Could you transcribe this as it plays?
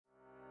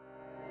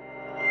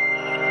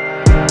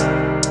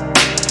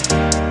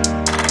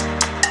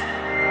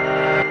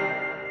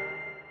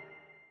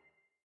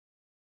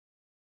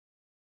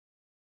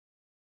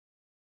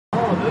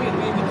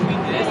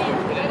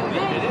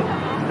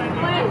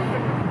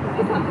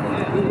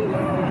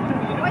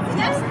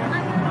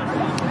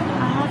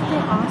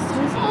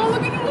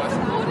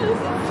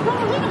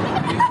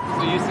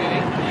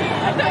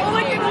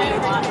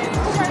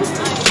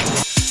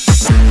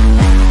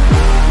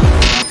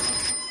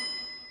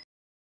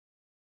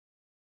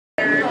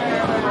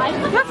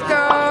Let's go.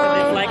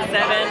 There's like 7,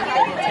 10.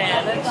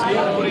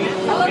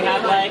 We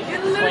have like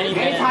 20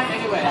 minutes. I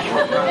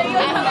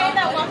made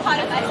that one part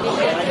of ice cream.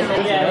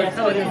 Yeah, we're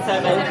still in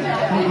 7.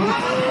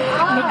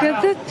 Look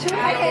at the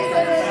chat.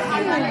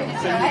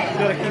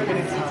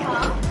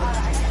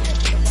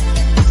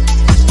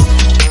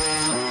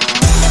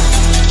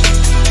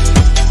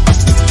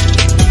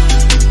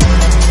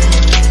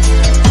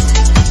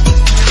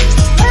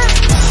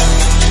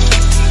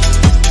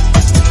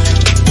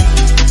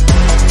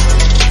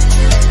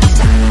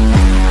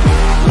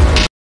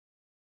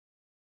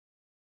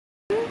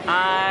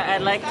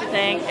 I'd like to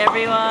thank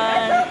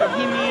everyone from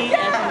HIMI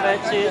and from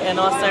Virtue and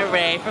also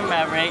Ray from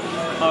Maverick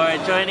for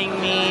joining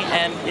me,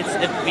 and it's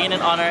been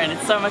an honor and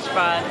it's so much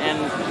fun and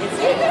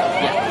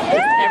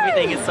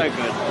everything is so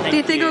good. Do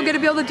you think we're going to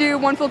be able to do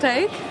one full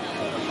take?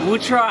 We'll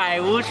try.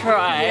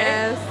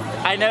 Yes.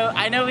 I know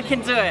we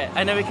can do it.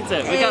 We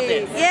got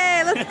this.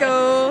 Yeah, let's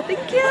go.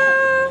 Thank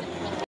you.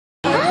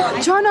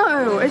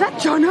 Jono! Is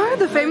that Jono?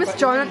 The famous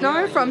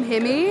Jono from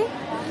HIMI?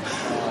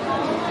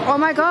 Oh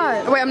my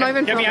god. Wait, I'm not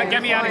even filming.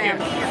 Get me out of here.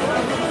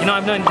 You know,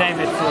 I've known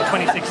David for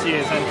 26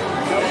 years and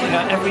you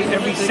know,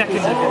 every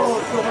second of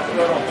this,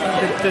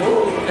 the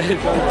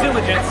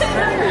diligence, the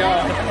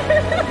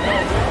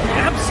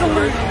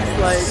absolute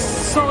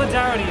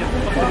solidarity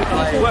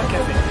of work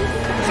ethic.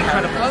 It's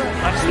incredible.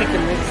 I just think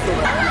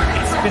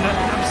it's been an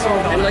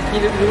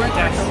absolute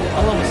death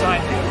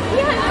alongside me.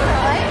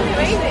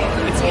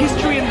 It's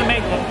history in the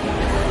making.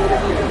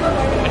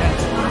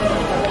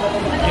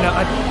 And, you know,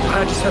 I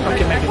just hope I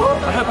can make it.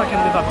 I hope I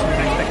can live up to his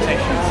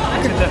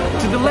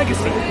expectations, to the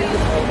legacy.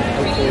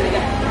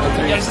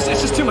 Yeah,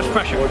 it's just too much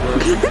pressure.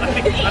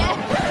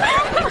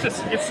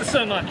 It's just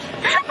so much.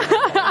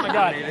 Oh my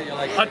god.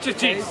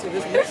 Jeez.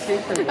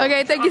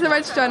 Okay, thank you so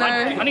much, Jono.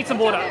 I need some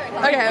water.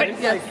 Okay,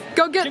 yes.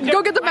 Go get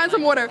the man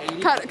some water.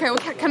 Okay, we'll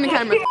cut the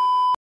camera.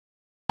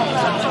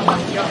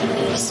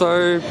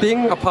 So,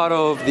 being a part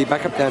of the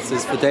backup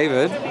dancers for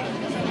David,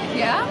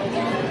 Yeah?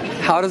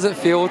 how does it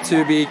feel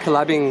to be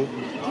collabing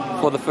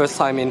for the first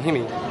time in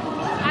HIMI?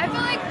 I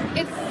feel like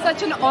it's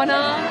such an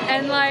honor,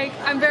 and like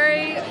I'm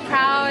very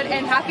proud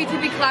and happy to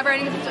be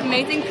collaborating with such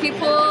amazing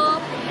people,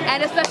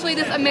 and especially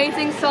this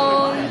amazing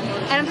song,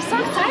 and I'm just so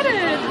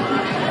excited.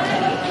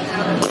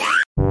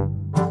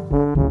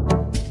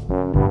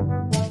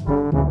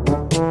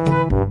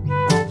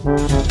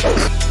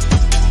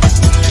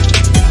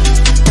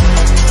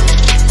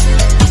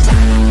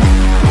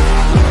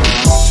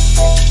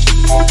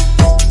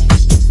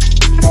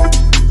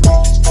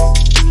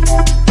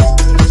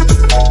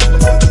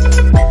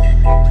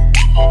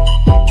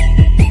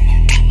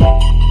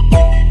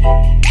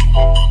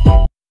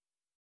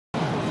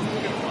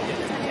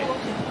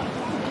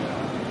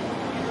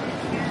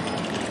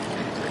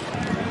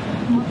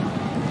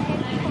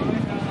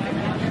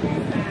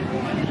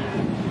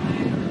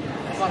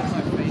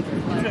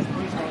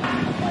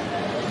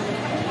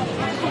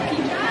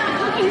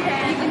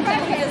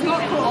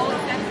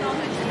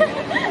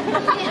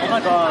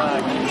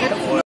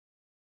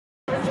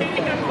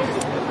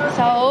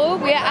 So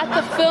we are at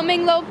the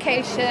filming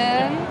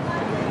location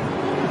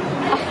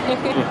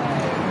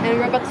and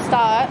we're about to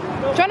start.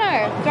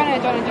 Jono.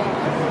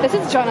 This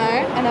is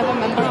Jono, another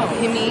member of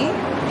HIMI.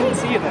 Didn't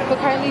see you there. We're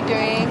currently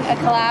doing a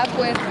collab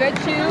with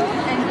Virtue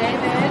and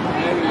David, and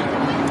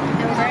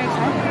we're very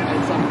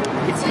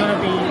excited. It's gonna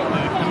be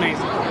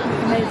amazing.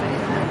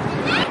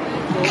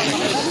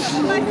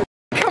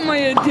 Come on,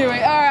 you do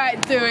it.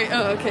 Alright, do it.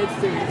 Oh, okay,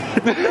 let's do it.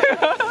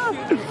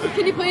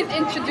 Can you please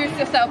introduce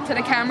yourself to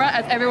the camera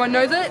as everyone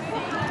knows it?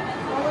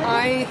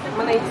 My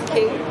name's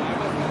King.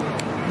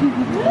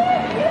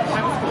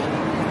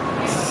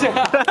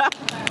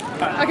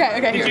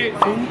 Okay.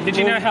 Did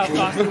you know how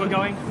fast you were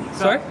going?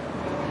 Sorry?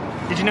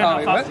 Did you know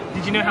how fast?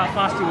 Did you know how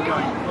fast you were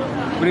going?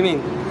 What do you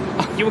mean?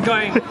 You were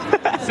going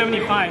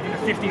 75 in the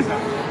 50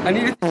 zone. I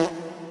needed.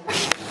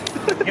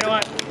 You know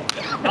what?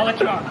 I'll let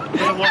you off.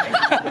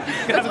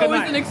 That's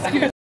always an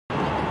excuse.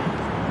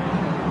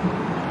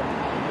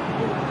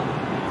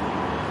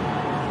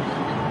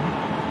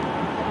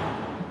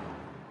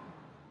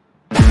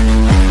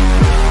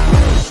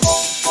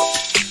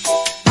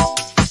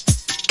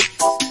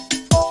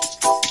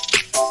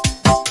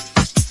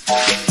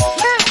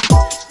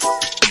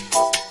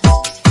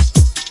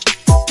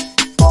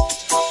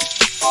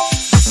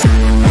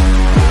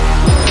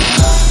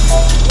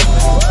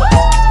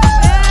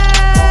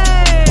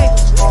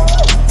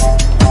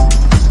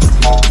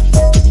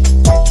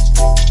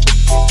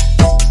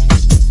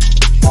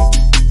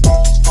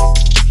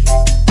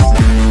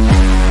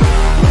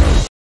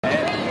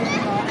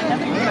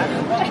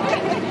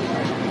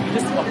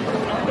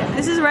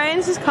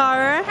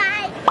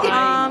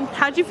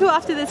 How'd you feel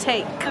after the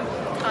take? I'm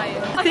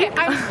tired. Okay,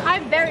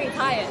 I'm very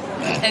tired.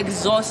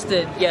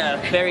 Exhausted, yeah,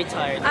 very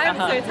tired. I'm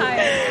so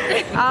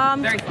tired.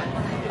 Very fun.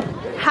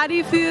 How do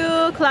you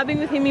feel collabing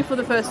with HIMI for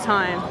the first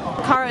time?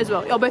 Kara as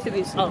well, or both of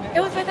you? Oh.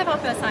 It was both of our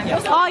first time. It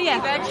was Oh yeah.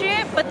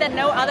 Virtue, but then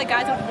no other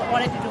guys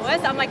wanted to do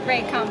it. So I'm like,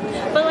 great, come.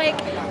 But like,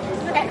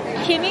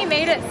 Himi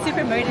made it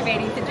super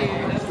motivating to do.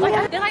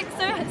 Like they're like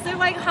so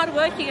like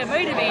hardworking and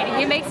motivating.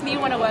 It makes me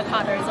want to work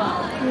harder as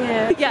well.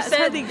 Yeah. Yeah.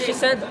 She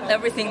said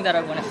everything that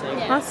I want to say.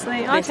 Yeah. That's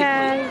sweet.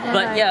 Okay.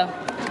 But yeah,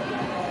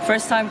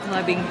 first time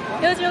collabing.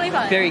 It was really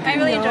fun. Very good. I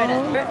really enjoyed it.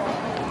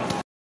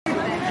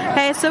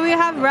 Okay, so we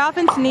have Ralph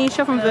and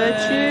Tanisha from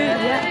Virtue.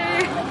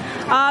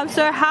 Yeah.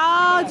 So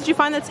how did you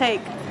find the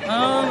take?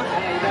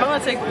 I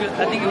think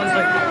it was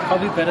like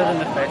probably better than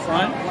the first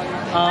one.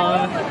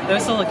 There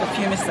was still like a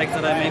few mistakes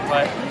that I made,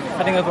 but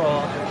I think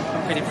overall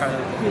I'm pretty proud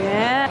of it.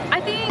 Yeah.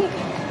 I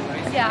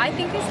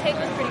think this take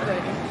was pretty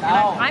good.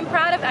 I'm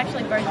proud of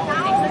actually both of the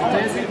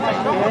takes.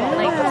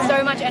 Like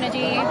so much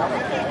energy.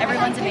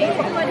 Everyone's amazing.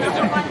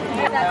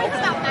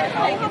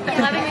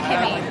 Collabing with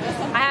Himi.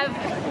 I have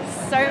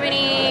so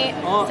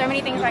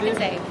many things I can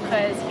say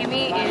because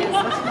Himi is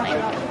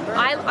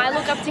I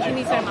look up to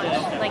Himi so much.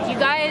 Like you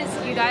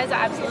guys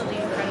are absolutely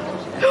incredible.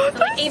 So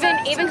like even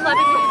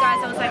collabing with you guys,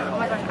 I was like, oh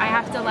my gosh, I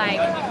have to like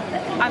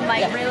I'm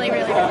like really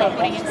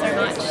putting in so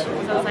much.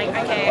 So I was like,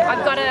 okay,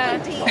 I've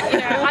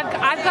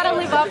gotta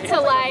live up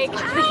to like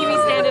the Himi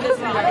standard as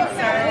well.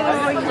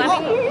 So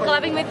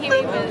collabing with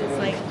Himi was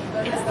like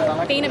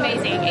it's been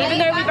amazing. Even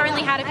though we've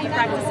only had a few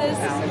practices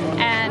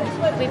and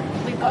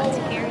we've gotten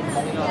to here,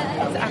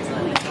 it's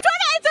absolutely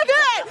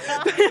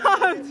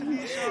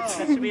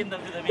That should be in the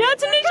video. Yeah,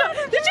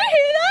 Tanisha, did you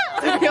hear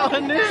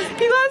that?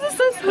 You guys are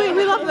so sweet.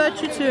 We love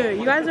Virtue too.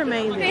 You guys are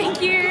amazing.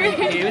 Thank you.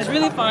 It was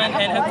really fun,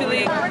 and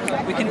hopefully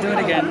we can do it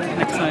again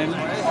next time.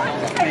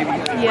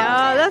 Maybe.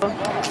 Yeah, that's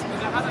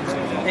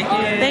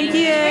Thank you.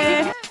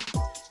 Thank you.